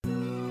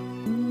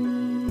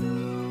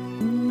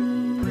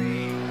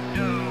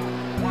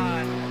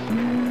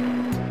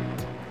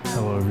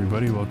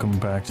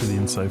Welcome back to the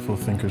Insightful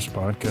Thinkers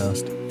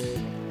podcast.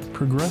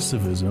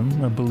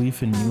 Progressivism, a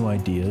belief in new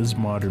ideas,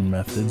 modern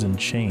methods, and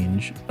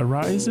change,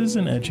 arises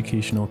in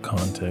educational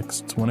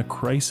contexts when a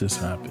crisis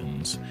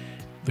happens.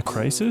 The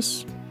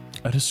crisis?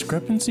 A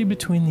discrepancy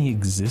between the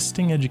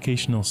existing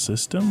educational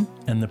system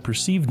and the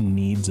perceived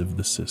needs of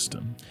the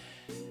system.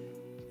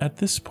 At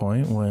this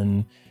point,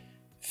 when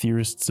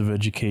theorists of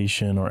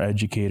education or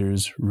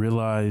educators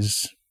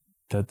realize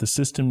that the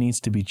system needs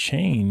to be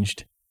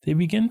changed, they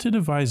begin to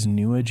devise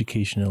new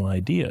educational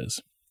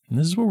ideas. And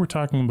this is what we're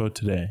talking about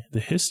today,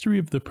 the history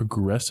of the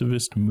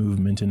progressivist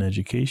movement in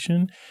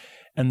education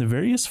and the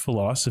various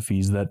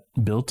philosophies that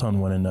built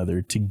on one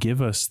another to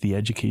give us the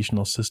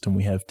educational system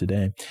we have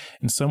today.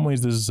 In some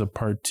ways, this is a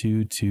part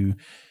two to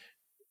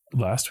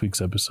last week's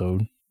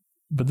episode,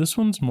 but this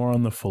one's more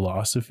on the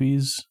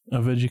philosophies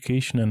of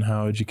education and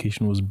how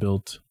education was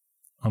built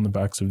on the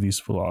backs of these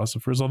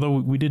philosophers, although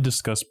we did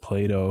discuss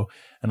Plato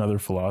and other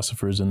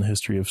philosophers in the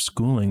history of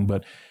schooling,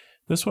 but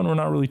this one we're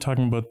not really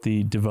talking about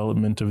the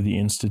development of the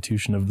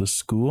institution of the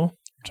school.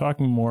 We're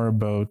talking more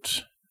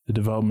about the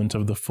development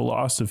of the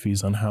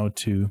philosophies on how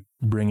to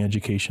bring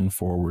education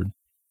forward.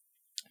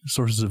 The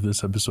sources of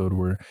this episode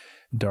were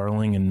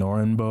Darling and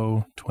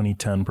Norenbo,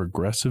 2010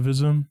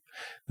 Progressivism.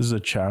 This is a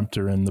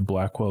chapter in the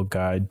Blackwell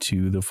Guide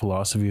to the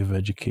Philosophy of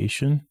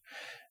Education.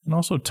 And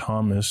also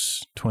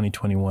Thomas,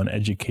 2021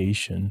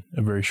 Education,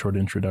 a very short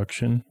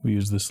introduction. We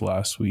used this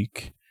last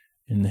week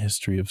in the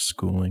history of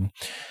schooling.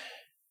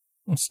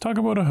 Let's talk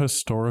about a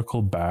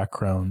historical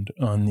background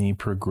on the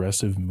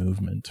progressive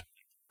movement.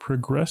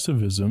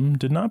 Progressivism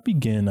did not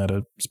begin at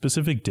a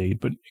specific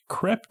date, but it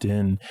crept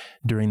in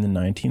during the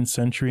 19th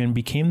century and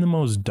became the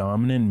most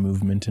dominant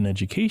movement in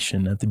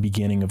education at the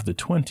beginning of the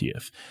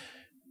 20th.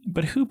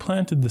 But who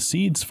planted the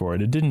seeds for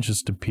it? It didn't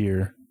just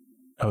appear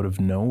out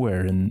of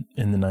nowhere in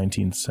the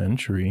 19th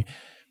century.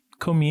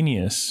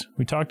 Comenius,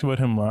 we talked about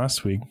him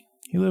last week.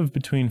 He lived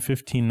between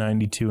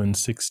 1592 and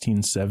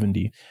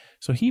 1670.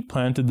 So he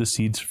planted the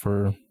seeds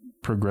for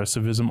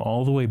progressivism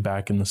all the way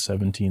back in the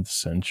 17th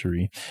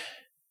century.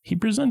 He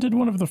presented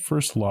one of the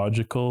first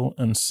logical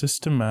and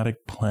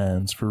systematic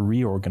plans for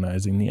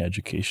reorganizing the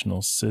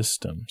educational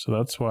system. So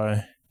that's why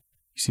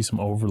you see some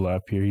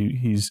overlap here.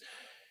 He's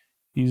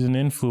an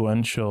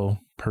influential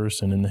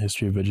person in the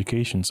history of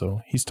education.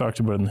 So he's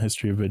talked about in the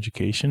history of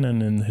education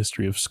and in the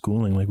history of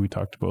schooling, like we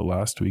talked about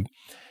last week.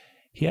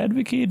 He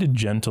advocated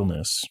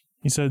gentleness.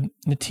 He said,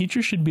 the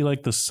teacher should be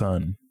like the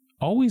sun,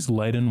 always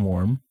light and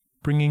warm,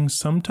 bringing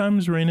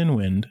sometimes rain and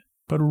wind,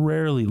 but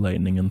rarely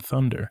lightning and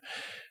thunder.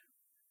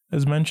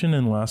 As mentioned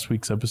in last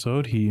week's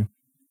episode, he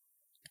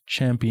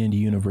championed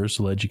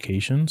universal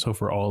education, so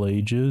for all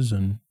ages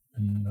and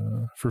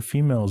for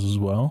females as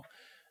well.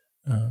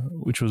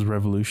 Which was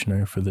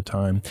revolutionary for the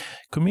time.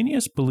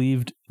 Comenius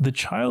believed the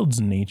child's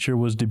nature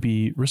was to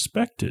be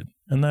respected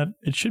and that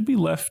it should be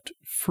left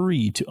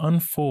free to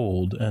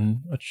unfold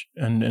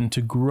and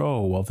to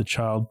grow while the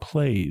child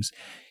plays.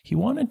 He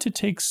wanted to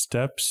take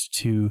steps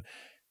to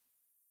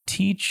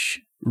teach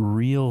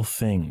real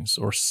things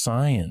or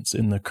science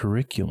in the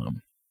curriculum.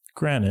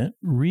 Granted,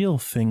 real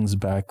things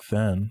back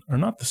then are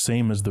not the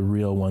same as the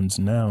real ones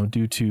now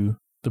due to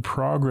the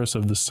progress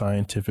of the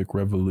scientific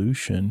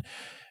revolution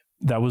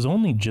that was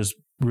only just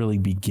really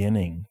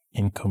beginning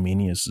in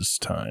Comenius's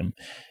time.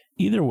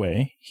 Either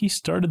way, he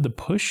started the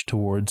push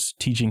towards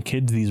teaching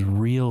kids these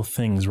real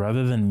things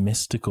rather than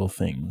mystical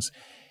things.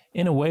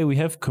 In a way, we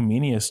have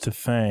Comenius to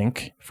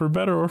thank, for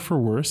better or for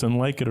worse, and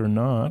like it or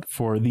not,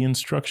 for the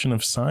instruction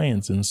of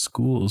science in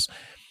schools.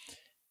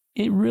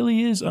 It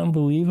really is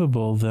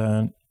unbelievable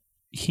that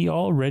he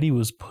already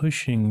was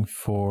pushing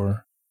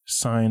for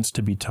science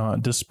to be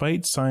taught,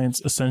 despite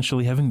science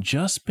essentially having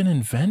just been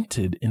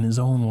invented in his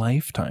own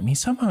lifetime. He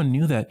somehow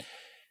knew that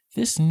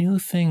this new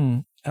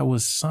thing that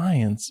was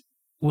science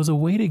was a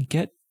way to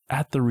get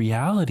at the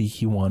reality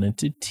he wanted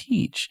to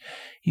teach.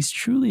 He's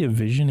truly a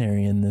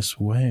visionary in this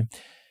way.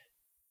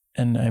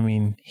 And I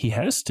mean, he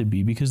has to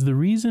be, because the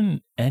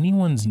reason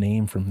anyone's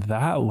name from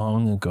that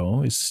long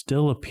ago is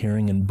still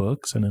appearing in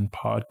books and in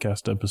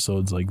podcast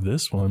episodes like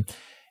this one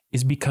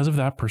is because of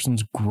that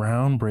person's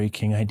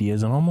groundbreaking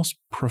ideas and almost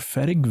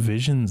prophetic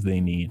visions they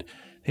need.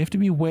 They have to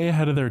be way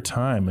ahead of their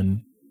time,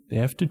 and they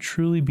have to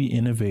truly be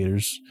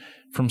innovators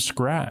from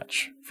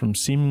scratch, from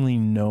seemingly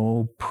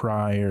no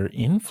prior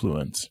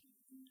influence.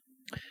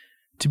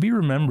 To be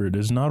remembered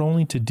is not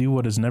only to do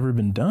what has never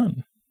been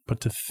done, but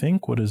to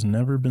think what has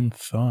never been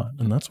thought.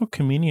 And that's what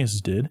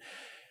Comenius did.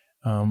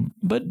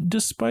 But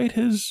despite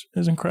his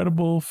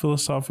incredible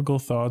philosophical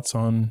thoughts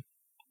on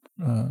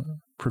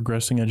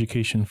progressing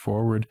education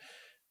forward,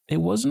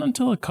 it wasn't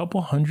until a couple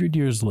hundred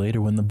years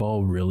later when the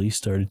ball really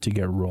started to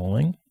get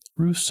rolling.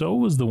 Rousseau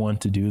was the one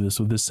to do this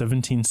with his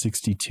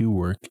 1762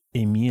 work,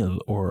 Émile,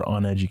 or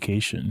On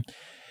Education.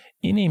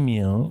 In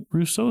Émile,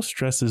 Rousseau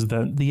stresses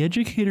that the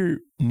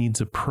educator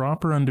needs a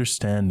proper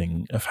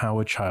understanding of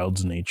how a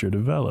child's nature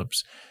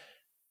develops.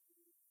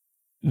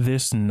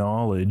 This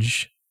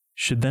knowledge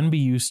should then be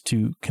used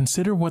to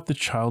consider what the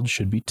child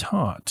should be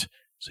taught.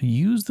 So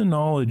use the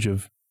knowledge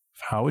of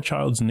how a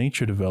child's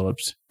nature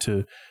develops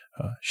to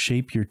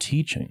shape your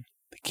teaching.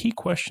 The key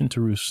question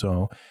to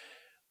Rousseau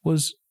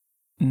was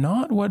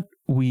not what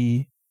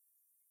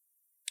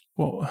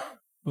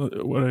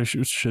I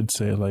should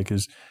say,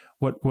 is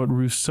what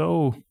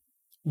Rousseau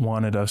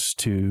wanted us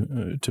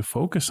to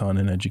focus on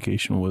in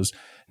education was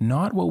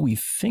not what we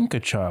think a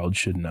child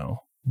should know,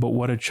 but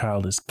what a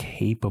child is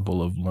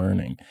capable of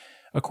learning.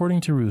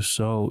 According to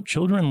Rousseau,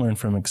 children learn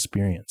from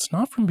experience,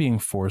 not from being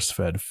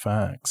force-fed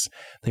facts.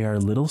 They are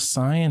little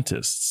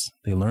scientists.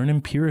 They learn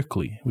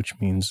empirically, which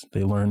means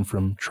they learn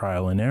from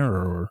trial and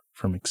error or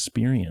from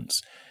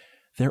experience.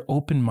 Their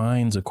open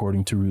minds,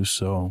 according to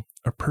Rousseau,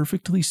 are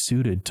perfectly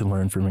suited to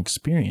learn from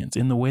experience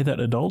in the way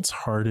that adults'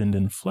 hardened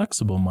and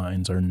flexible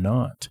minds are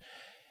not.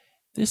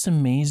 This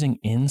amazing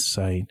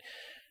insight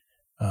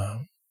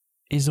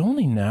is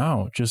only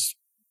now just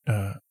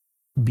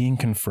being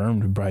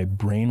confirmed by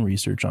brain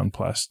research on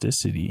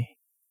plasticity,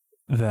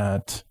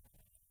 that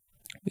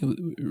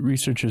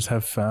researchers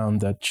have found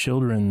that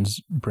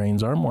children's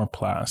brains are more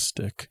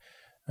plastic.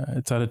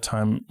 It's at a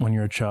time when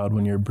you're a child,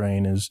 when your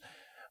brain is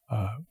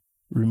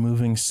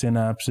removing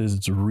synapses,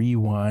 it's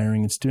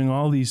rewiring, it's doing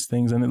all these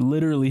things, and it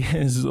literally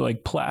is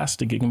like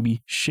plastic. It can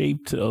be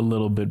shaped a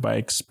little bit by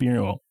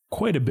experience, well,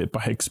 quite a bit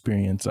by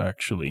experience,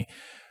 actually.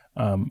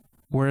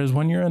 Whereas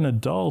when you're an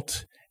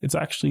adult, it's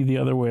actually the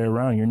other way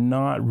around.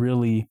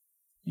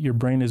 Your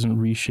brain isn't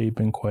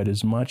reshaping quite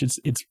as much.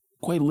 It's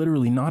quite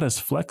literally not as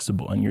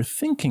flexible, and your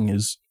thinking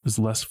is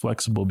less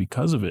flexible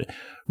because of it.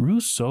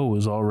 Rousseau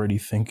was already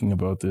thinking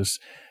about this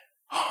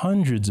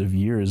hundreds of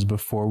years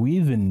before we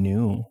even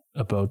knew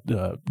about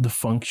the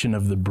function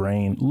of the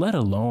brain, let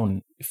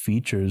alone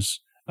features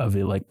of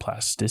it like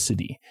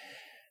plasticity.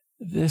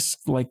 This,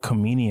 like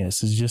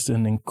Comenius, is just a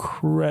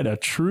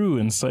true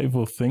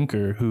insightful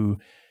thinker who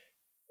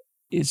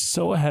is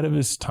so ahead of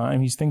his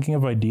time. He's thinking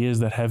of ideas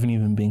that haven't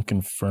even been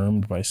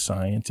confirmed by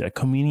science yet.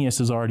 Comenius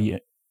is already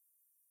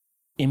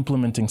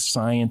implementing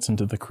science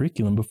into the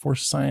curriculum before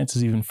science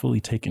has even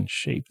fully taken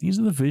shape. These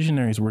are the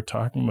visionaries we're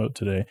talking about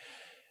today,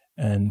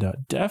 and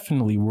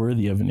definitely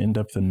worthy of an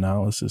in-depth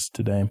analysis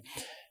today.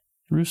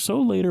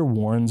 Rousseau later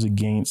warns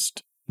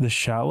against the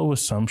shallow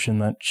assumption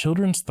that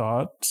children's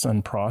thoughts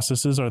and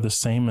processes are the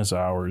same as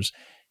ours.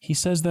 He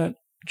says that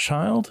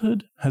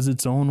childhood has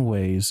its own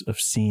ways of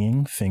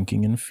seeing,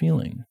 thinking, and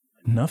feeling.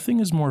 Nothing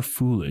is more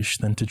foolish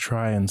than to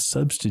try and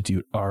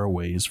substitute our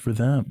ways for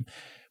them.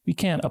 We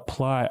can't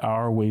apply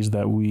our ways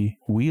that we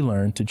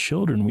learn to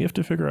children. We have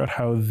to figure out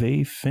how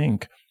they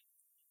think,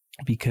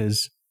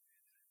 because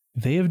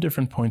they have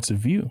different points of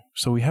view.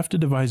 So we have to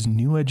devise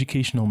new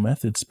educational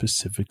methods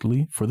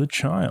specifically for the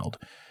child.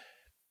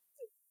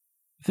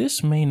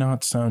 This may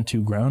not sound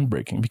too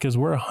groundbreaking because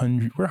we're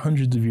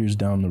hundreds of years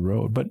down the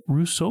road, but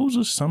Rousseau's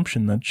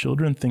assumption that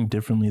children think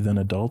differently than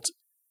adults,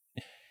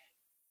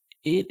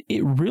 it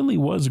really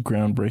was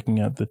groundbreaking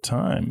at the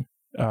time.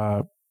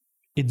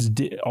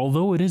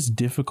 Although it is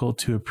difficult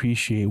to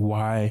appreciate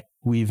why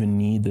we even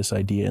need this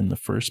idea in the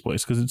first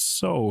place, because it's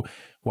so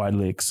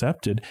widely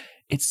accepted,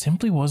 it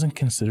simply wasn't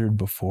considered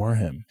before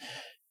him.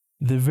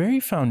 The very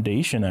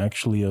foundation,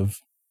 actually,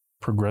 of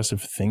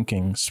progressive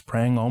thinking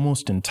sprang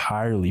almost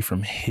entirely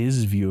from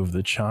his view of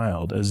the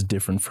child as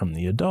different from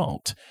the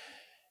adult.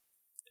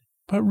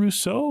 But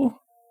Rousseau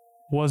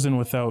wasn't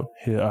without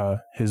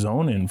his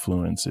own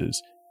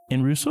influences.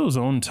 In Rousseau's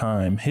own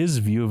time, his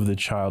view of the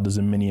child as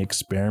a mini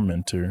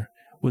experimenter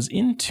was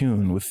in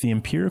tune with the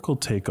empirical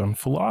take on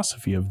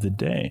philosophy of the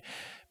day.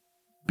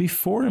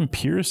 Before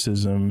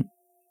empiricism,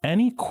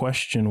 any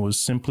question was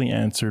simply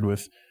answered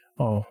with,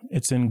 "Oh,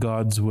 it's in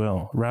God's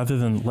will," rather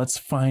than "let's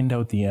find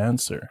out the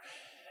answer."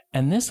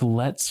 And this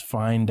 "let's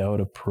find out"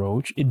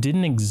 approach, it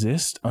didn't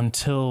exist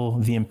until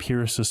the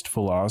empiricist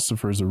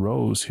philosophers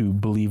arose, who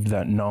believed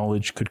that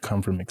knowledge could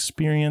come from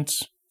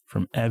experience,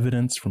 from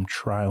evidence, from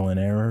trial and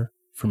error,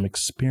 from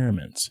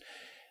experiments.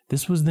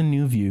 This was the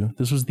new view.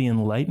 This was the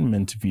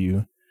Enlightenment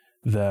view.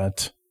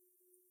 That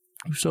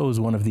Rousseau was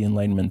one of the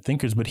Enlightenment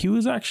thinkers, but he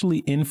was actually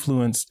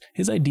influenced.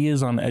 His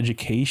ideas on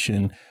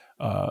education,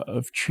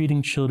 of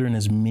treating children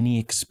as mini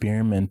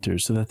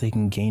experimenters so that they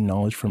can gain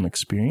knowledge from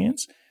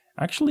experience,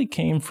 actually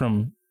came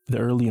from the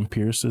early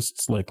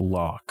empiricists like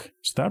Locke.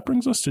 So that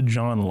brings us to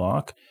John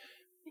Locke,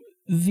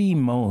 the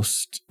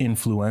most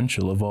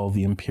influential of all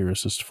the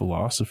empiricist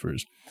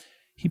philosophers.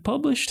 He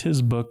published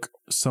his book,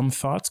 Some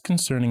Thoughts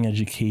Concerning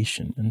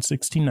Education, in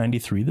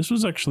 1693. This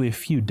was actually a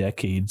few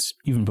decades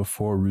even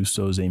before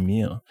Rousseau's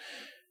Émile.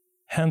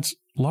 Hence,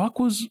 Locke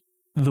was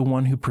the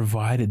one who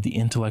provided the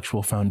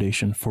intellectual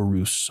foundation for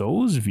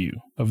Rousseau's view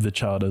of the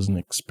child as an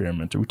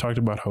experimenter. We talked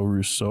about how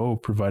Rousseau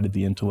provided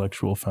the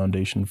intellectual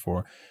foundation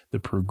for the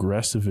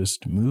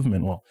progressivist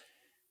movement. Well,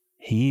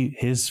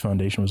 his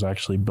foundation was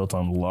actually built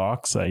on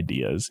Locke's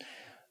ideas.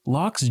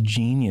 Locke's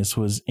genius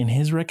was in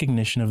his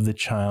recognition of the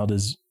child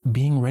as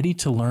being ready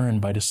to learn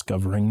by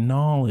discovering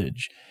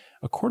knowledge.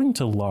 According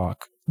to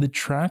Locke, the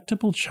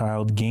tractable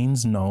child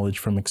gains knowledge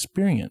from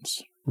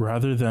experience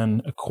rather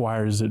than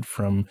acquires it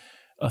from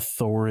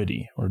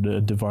authority or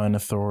the divine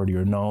authority,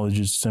 or knowledge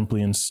is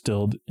simply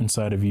instilled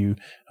inside of you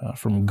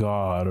from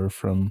God or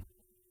from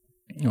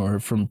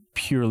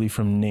purely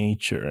from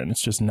nature, and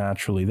it's just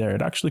naturally there.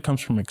 It actually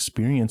comes from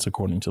experience,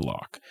 according to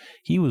Locke.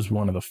 He was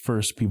one of the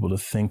first people to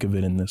think of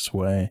it in this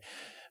way,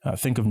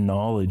 think of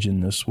knowledge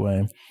in this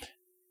way.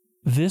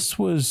 This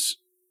was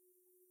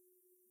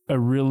a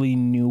really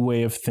new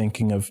way of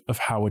thinking of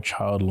how a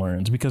child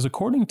learns, because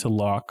according to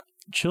Locke,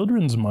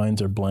 children's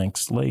minds are blank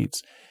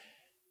slates.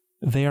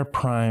 They are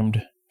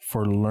primed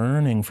for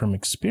learning from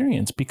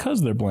experience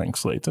because they're blank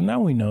slates. And now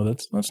we know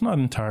that's not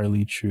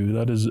entirely true.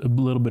 That is a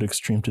little bit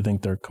extreme to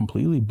think they're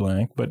completely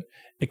blank, but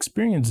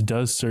experience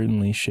does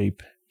certainly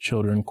shape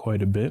children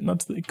quite a bit.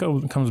 And it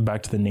comes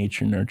back to the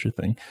nature-nurture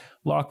thing.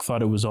 Locke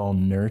thought it was all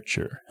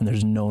nurture, and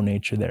there's no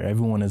nature there.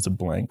 Everyone is a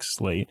blank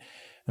slate.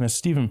 And as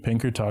Steven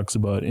Pinker talks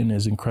about in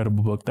his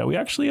incredible book that we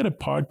actually had a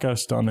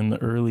podcast on in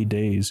the early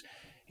days,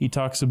 he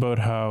talks about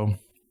how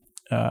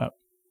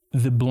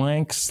the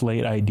blank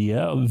slate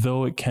idea,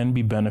 though it can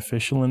be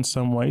beneficial in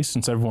some ways,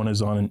 since everyone is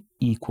on an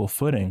equal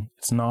footing,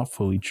 it's not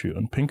fully true.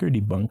 And Pinker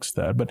debunks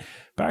that. But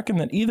back in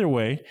that, either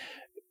way,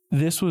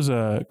 this was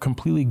a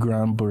completely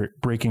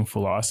groundbreaking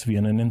philosophy,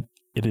 and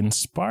it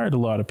inspired a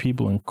lot of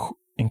people,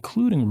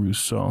 including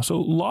Rousseau. So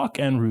Locke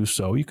and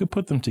Rousseau, you could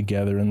put them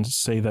together and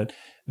say that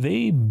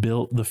they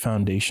built the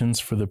foundations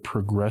for the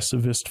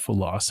progressivist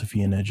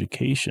philosophy in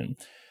education.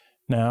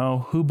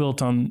 Now, who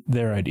built on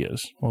their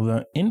ideas? Well,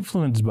 the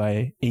influence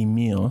by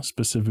Emile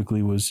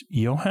specifically was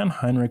Johann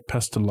Heinrich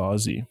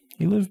Pestalozzi.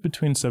 He lived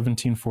between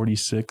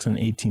 1746 and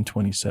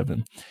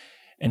 1827,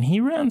 and he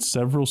ran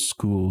several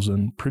schools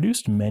and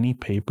produced many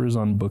papers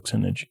on books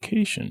and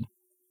education.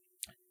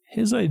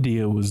 His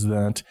idea was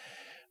that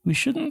we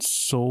shouldn't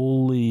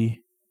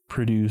solely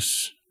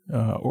produce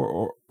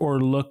or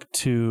look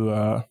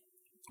to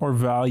or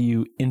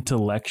value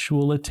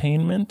intellectual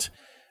attainment,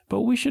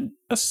 but we should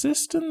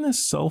assist in the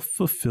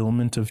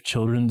self-fulfillment of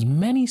children's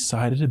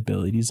many-sided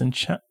abilities and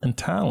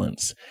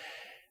talents.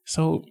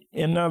 So,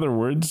 in other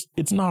words,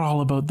 it's not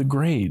all about the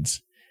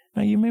grades.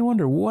 Now, you may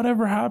wonder,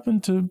 whatever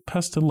happened to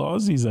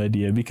Pestalozzi's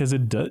idea? Because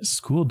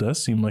school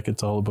does seem like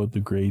it's all about the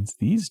grades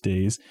these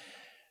days.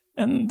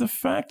 And the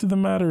fact of the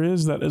matter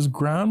is that as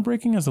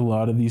groundbreaking as a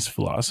lot of these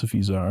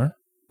philosophies are,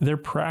 their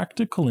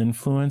practical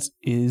influence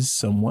is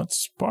somewhat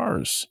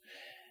sparse.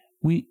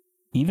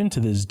 Even to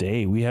this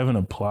day, we haven't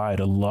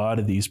applied a lot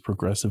of these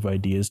progressive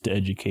ideas to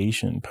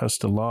education.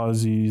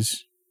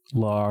 Pestalozzi's,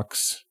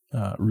 Locke's,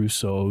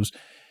 Rousseau's.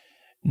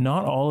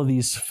 Not all of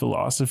these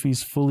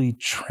philosophies fully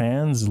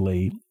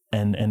translate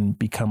and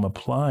become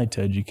applied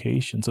to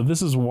education. So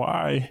this is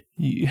why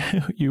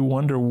you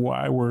wonder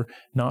why we're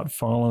not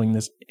following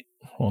this,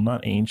 well,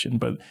 not ancient,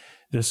 but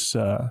this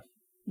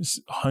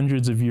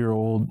hundreds of year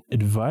old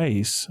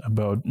advice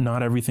about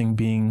not everything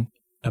being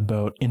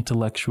about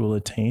intellectual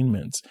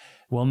attainments.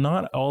 Well,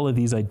 not all of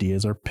these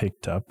ideas are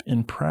picked up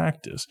in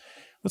practice.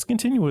 Let's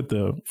continue with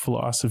the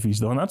philosophies,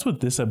 though, and that's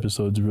what this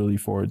episode's really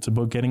for. It's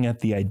about getting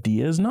at the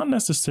ideas, not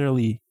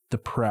necessarily the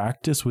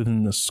practice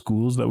within the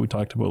schools that we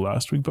talked about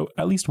last week, but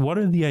at least what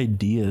are the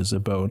ideas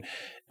about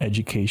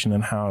education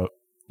and how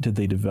did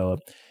they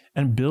develop?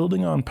 And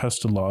building on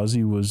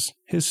Pestalozzi was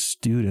his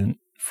student,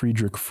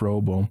 Friedrich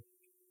Froebel.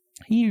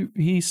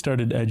 He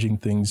started edging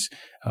things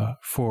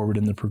forward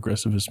in the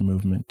progressivist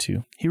movement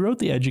too. He wrote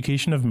The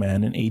Education of Man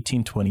in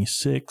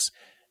 1826,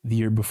 the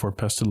year before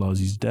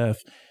Pestalozzi's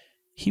death.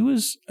 He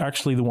was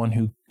actually the one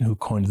who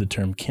coined the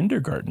term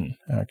kindergarten,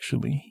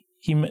 actually.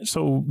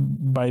 So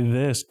by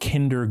this,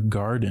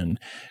 kindergarten,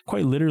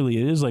 quite literally,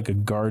 it is like a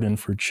garden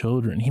for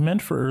children. He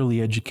meant for early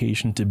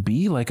education to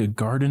be like a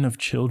garden of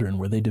children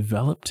where they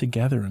develop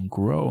together and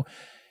grow.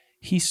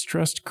 He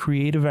stressed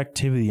creative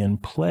activity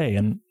and play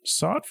and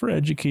sought for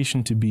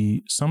education to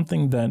be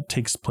something that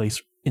takes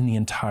place in the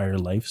entire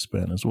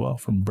lifespan as well,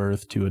 from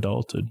birth to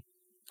adulthood.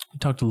 We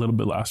talked a little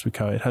bit last week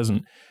how it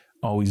hasn't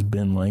always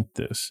been like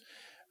this.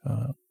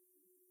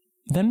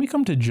 Then we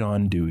come to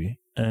John Dewey,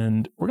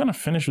 and we're going to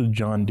finish with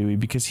John Dewey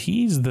because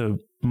he's the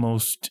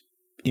most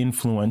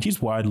influential,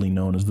 he's widely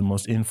known as the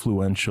most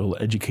influential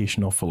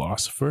educational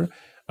philosopher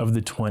of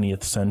the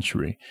 20th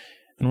century.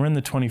 And we're in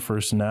the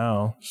 21st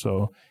now,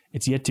 so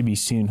it's yet to be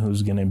seen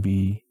who's going to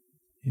be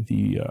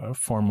the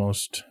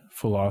foremost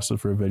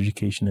philosopher of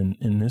education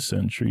in this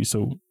century.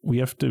 So we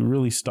have to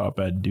really stop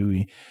at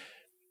Dewey.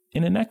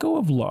 In an echo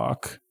of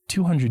Locke,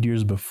 200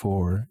 years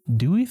before,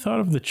 Dewey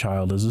thought of the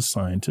child as a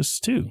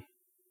scientist too.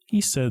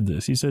 He said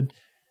this, he said,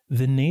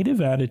 "The native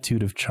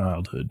attitude of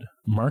childhood,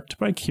 marked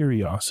by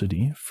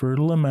curiosity,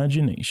 fertile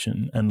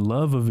imagination, and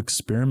love of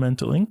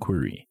experimental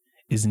inquiry,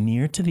 is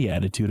near to the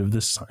attitude of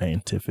the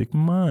scientific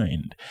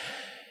mind.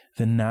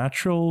 The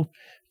natural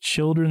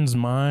children's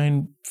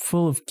mind,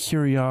 full of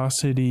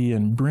curiosity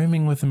and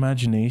brimming with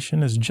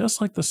imagination, is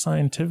just like the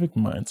scientific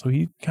mind." So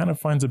he kind of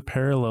finds a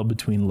parallel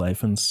between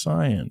life and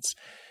science.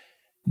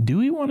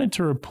 Dewey wanted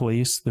to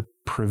replace the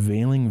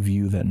prevailing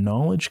view that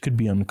knowledge could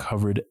be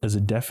uncovered as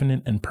a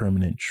definite and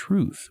permanent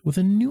truth with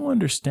a new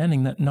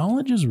understanding that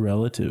knowledge is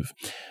relative.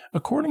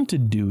 According to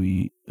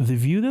Dewey, the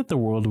view that the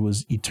world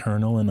was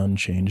eternal and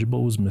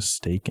unchangeable was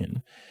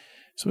mistaken.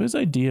 So his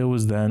idea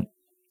was that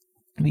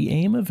the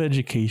aim of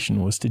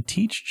education was to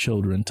teach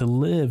children to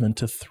live and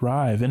to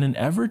thrive in an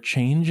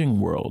ever-changing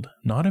world,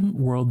 not a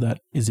world that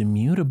is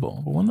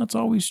immutable, but one that's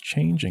always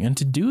changing. And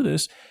to do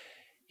this,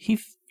 he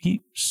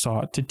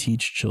sought to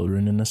teach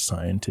children in a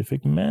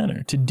scientific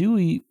manner. To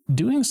Dewey,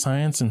 doing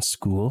science in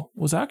school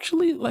was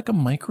actually like a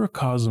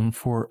microcosm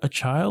for a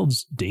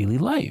child's daily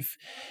life.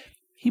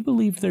 He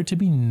believed there to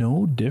be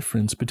no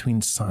difference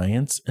between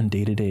science and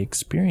day-to-day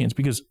experience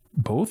because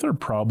both are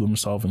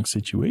problem-solving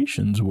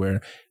situations where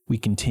we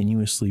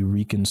continuously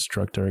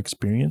reconstruct our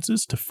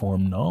experiences to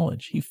form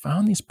knowledge. He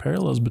found these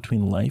parallels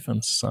between life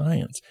and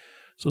science.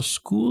 So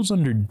schools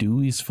under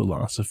Dewey's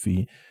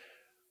philosophy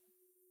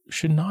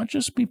should not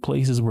just be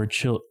places where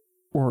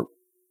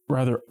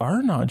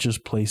are not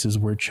just places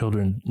where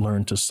children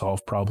learn to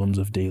solve problems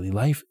of daily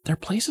life. They're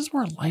places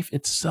where life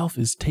itself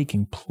is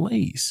taking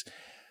place.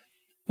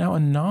 Now, a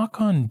knock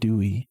on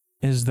Dewey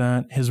is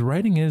that his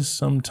writing is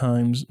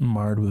sometimes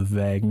marred with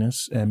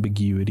vagueness,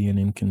 ambiguity, and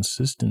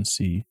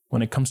inconsistency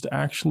when it comes to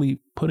actually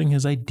putting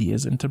his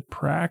ideas into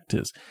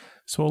practice.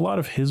 So a lot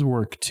of his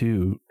work,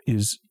 too,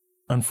 is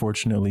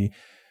unfortunately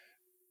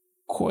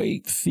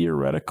quite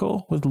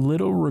theoretical with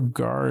little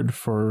regard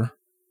for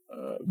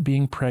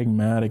being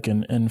pragmatic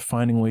and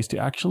finding ways to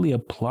actually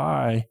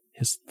apply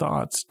his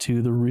thoughts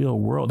to the real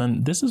world.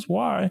 And this is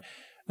why,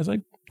 as I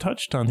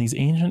touched on, these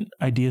ancient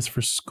ideas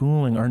for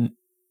schooling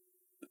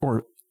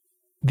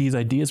these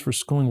ideas for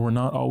schooling were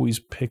not always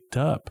picked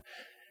up.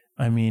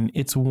 I mean,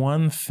 it's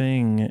one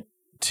thing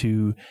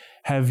to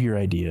have your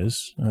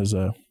ideas as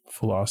a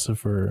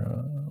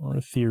philosopher or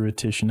a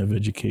theoretician of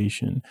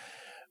education,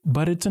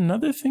 but it's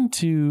another thing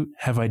to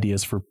have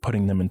ideas for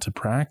putting them into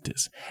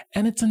practice.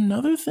 And it's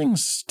another thing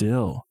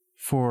still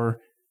for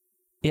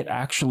it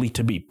actually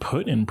to be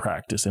put in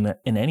practice in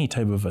any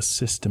type of a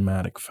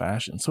systematic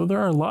fashion. So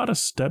there are a lot of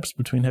steps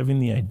between having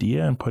the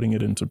idea and putting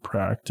it into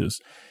practice.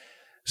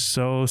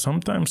 So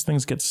sometimes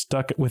things get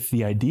stuck with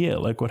the idea,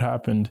 like what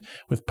happened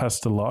with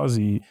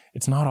Pestalozzi.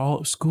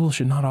 School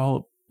should not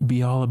all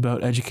be all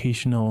about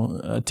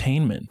educational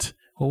attainment.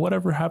 Well,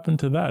 whatever happened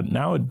to that?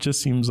 Now it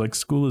just seems like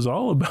school is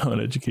all about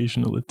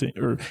educational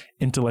or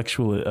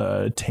intellectual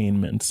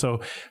attainment.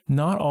 So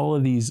not all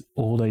of these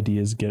old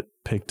ideas get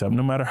picked up,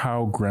 no matter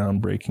how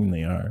groundbreaking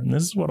they are. And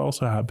this is what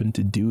also happened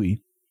to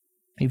Dewey,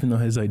 even though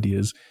his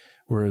ideas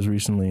were as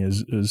recently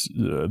as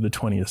the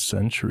 20th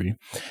century.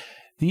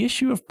 The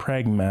issue of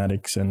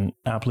pragmatics and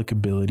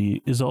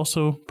applicability is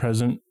also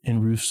present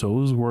in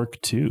Rousseau's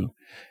work too.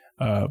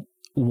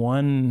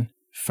 One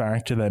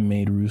factor that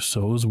made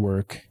Rousseau's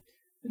work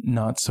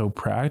not so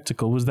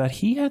practical was that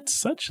he had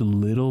such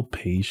little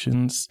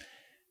patience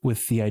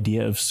with the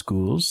idea of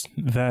schools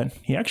that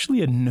he actually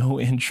had no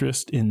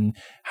interest in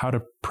how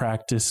to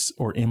practice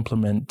or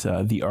implement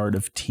the art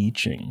of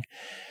teaching.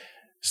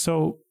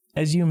 So,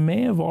 as you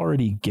may have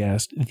already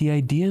guessed, the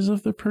ideas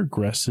of the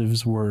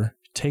progressives were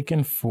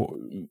taken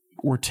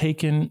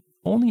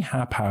only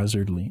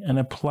haphazardly and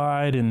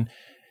applied in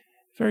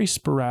very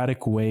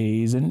sporadic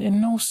ways and in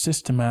no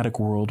systematic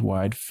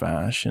worldwide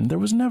fashion. There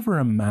was never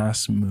a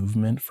mass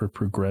movement for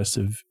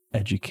progressive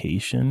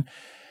education.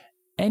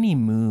 Any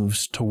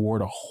moves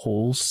toward a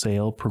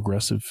wholesale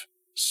progressive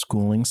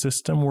schooling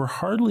system were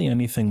hardly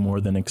anything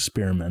more than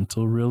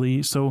experimental,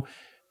 really. So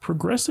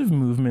progressive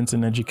movements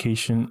in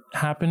education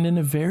happened in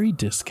a very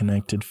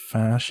disconnected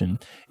fashion.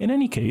 In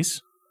any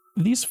case,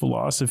 these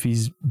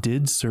philosophies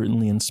did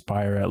certainly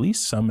inspire at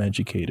least some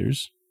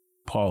educators,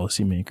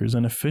 policymakers,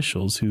 and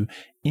officials who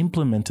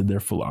implemented their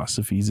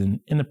philosophies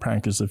in the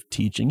practice of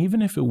teaching,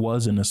 even if it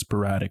was in a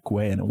sporadic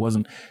way and it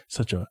wasn't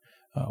such a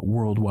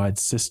worldwide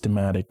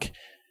systematic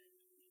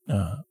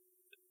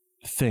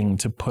thing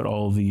to put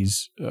all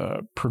these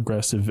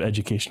progressive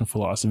education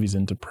philosophies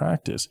into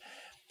practice.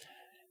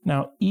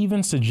 Now,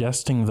 even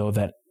suggesting, though,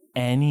 that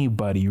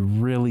anybody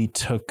really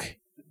took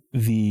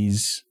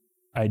these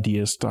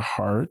ideas to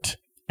heart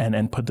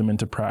and put them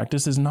into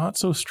practice is not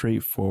so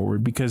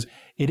straightforward, because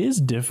it is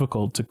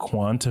difficult to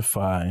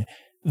quantify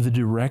the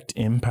direct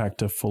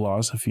impact of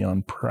philosophy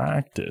on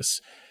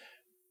practice.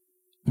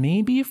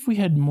 Maybe if we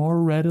had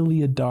more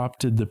readily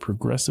adopted the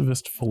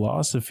progressivist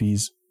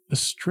philosophies, the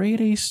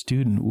straight-A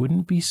student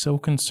wouldn't be so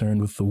concerned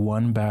with the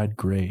one bad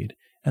grade,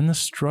 and the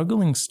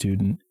struggling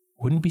student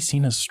wouldn't be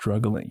seen as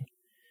struggling.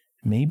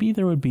 Maybe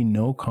there would be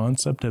no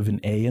concept of an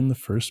A in the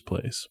first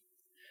place.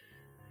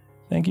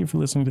 Thank you for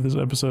listening to this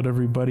episode,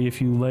 everybody.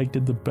 If you liked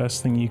it, the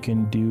best thing you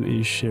can do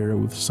is share it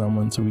with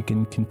someone so we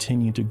can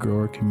continue to grow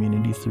our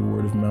community through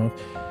word of mouth.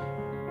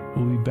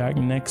 We'll be back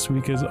next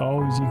week. As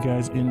always, you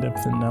guys,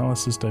 in-depth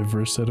analysis,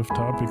 diverse set of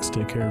topics.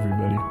 Take care,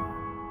 everybody.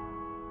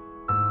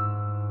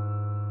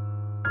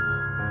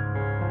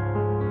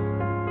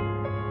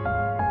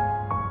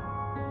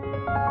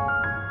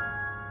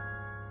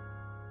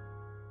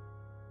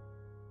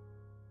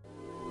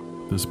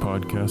 This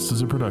podcast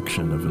is a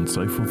production of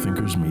Insightful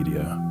Thinkers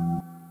Media.